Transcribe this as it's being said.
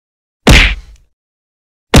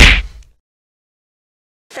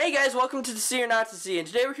Hey guys, welcome to the See or Not to See, and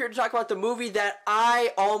today we're here to talk about the movie that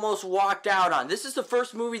I almost walked out on. This is the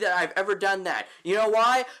first movie that I've ever done that. You know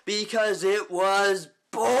why? Because it was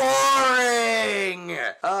boring!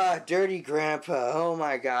 Dirty Grandpa, oh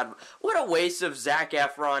my god. What a waste of Zac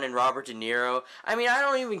Efron and Robert De Niro. I mean, I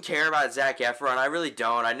don't even care about Zac Efron, I really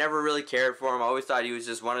don't. I never really cared for him. I always thought he was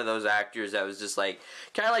just one of those actors that was just like,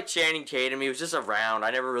 kind of like Channing Tatum. He was just around.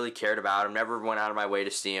 I never really cared about him, never went out of my way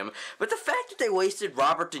to see him. But the fact that they wasted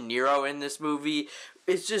Robert De Niro in this movie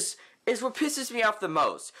is what pisses me off the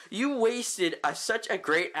most. You wasted such a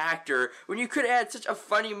great actor when you could have had such a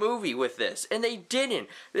funny movie with this, and they didn't.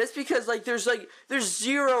 That's because there's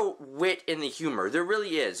zero wit in the humor. There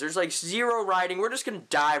really is. There's zero writing. We're just gonna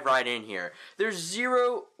dive right in here. There's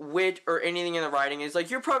zero wit or anything in the writing. It's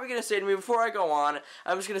you're probably gonna say to me before I go on,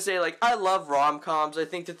 I'm just gonna say I love rom-coms. I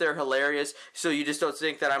think that they're hilarious. So you just don't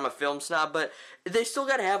think that I'm a film snob, but they still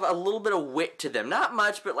gotta have a little bit of wit to them. Not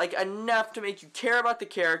much, but enough to make you care about the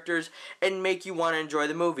characters and make you want to enjoy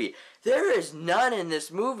the movie. There is none in this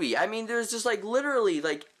movie. I mean, there's just literally,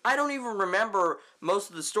 I don't even remember most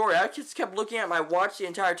of the story. I just kept looking at my watch the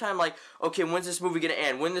entire time okay, when's this movie gonna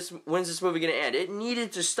end? When's this movie gonna end? It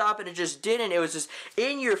needed to stop and it just didn't. It was just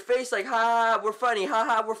in your face ha ha, we're funny, ha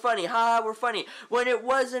ha, we're funny, ha ha, we're funny. When it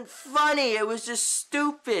wasn't funny, it was just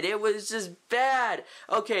stupid. It was just bad.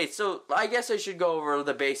 Okay, so I guess I should go over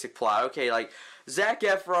the basic plot. Okay, Zac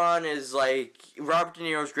Efron is Robert De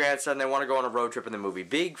Niro's grandson. They want to go on a road trip in the movie.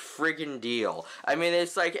 Big friggin' deal. I mean,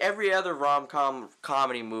 it's like every other rom-com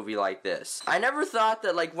comedy movie like this. I never thought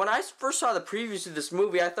that, when I first saw the previews of this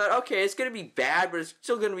movie, I thought, okay, it's gonna be bad, but it's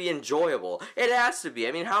still gonna be enjoyable. It has to be.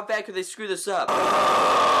 I mean, how bad could they screw this up?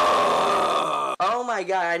 Oh my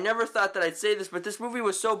god, I never thought that I'd say this, but this movie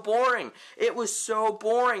was so boring. It was so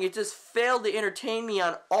boring. It just failed to entertain me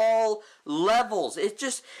on all levels. It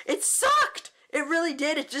sucked. It really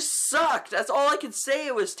did. It just sucked. That's all I can say.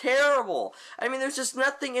 It was terrible. I mean, there's just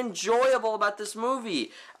nothing enjoyable about this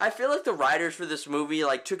movie. I feel like the writers for this movie,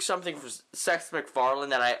 took something from Seth MacFarlane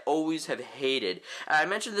that I always have hated. And I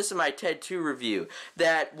mentioned this in my TED 2 review,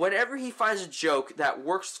 that whenever he finds a joke that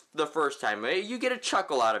works the first time, you get a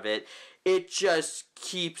chuckle out of it, it just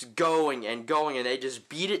keeps going and going, and they just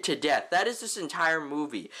beat it to death. That is this entire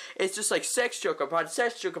movie. It's just sex joke upon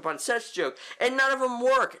sex joke upon sex joke, and none of them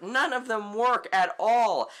work. None of them work at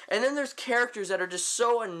all. And then there's characters that are just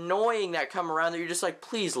so annoying that come around that you're just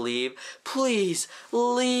please leave. Please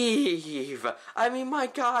leave. I mean, my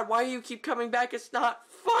god, why do you keep coming back? It's not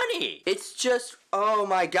funny. It's just, oh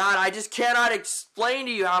my god, I just cannot explain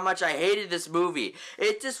to you how much I hated this movie.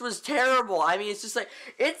 It just was terrible. I mean, it's just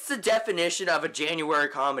it's the definition of a January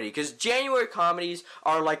comedy, because January comedies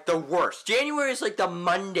are the worst. January is the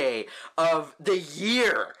Monday of the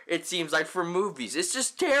year, it seems for movies. It's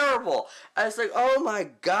just terrible. I was oh my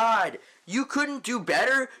god, you couldn't do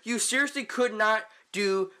better? You seriously could not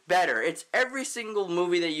do better. It's every single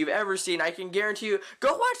movie that you've ever seen. I can guarantee you,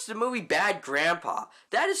 go watch the movie Bad Grandpa.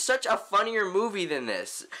 That is such a funnier movie than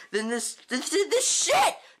this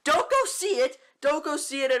shit. Don't go see it. Don't go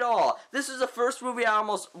see it at all. This is the first movie I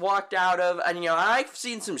almost walked out of, and I've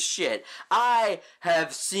seen some shit. I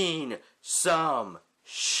have seen some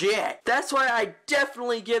shit. That's why I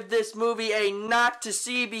definitely give this movie a not to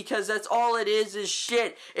see, because that's all it is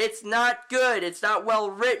shit. It's not good. It's not well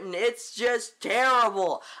written. It's just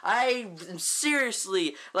terrible. I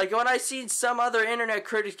seriously, when I seen some other internet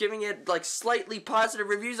critics giving it slightly positive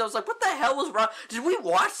reviews, I was what the hell was wrong? Did we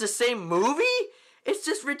watch the same movie? It's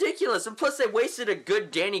just ridiculous. And plus they wasted a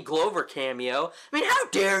good Danny Glover cameo. I mean, how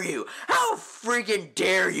dare you? How freaking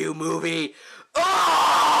dare you, movie?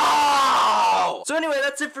 Oh! So anyway,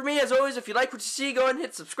 that's it for me. As always, if you like what you see, go ahead and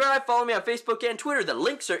hit subscribe. Follow me on Facebook and Twitter. The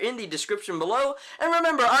links are in the description below. And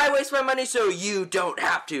remember, I waste my money so you don't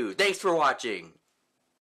have to. Thanks for watching.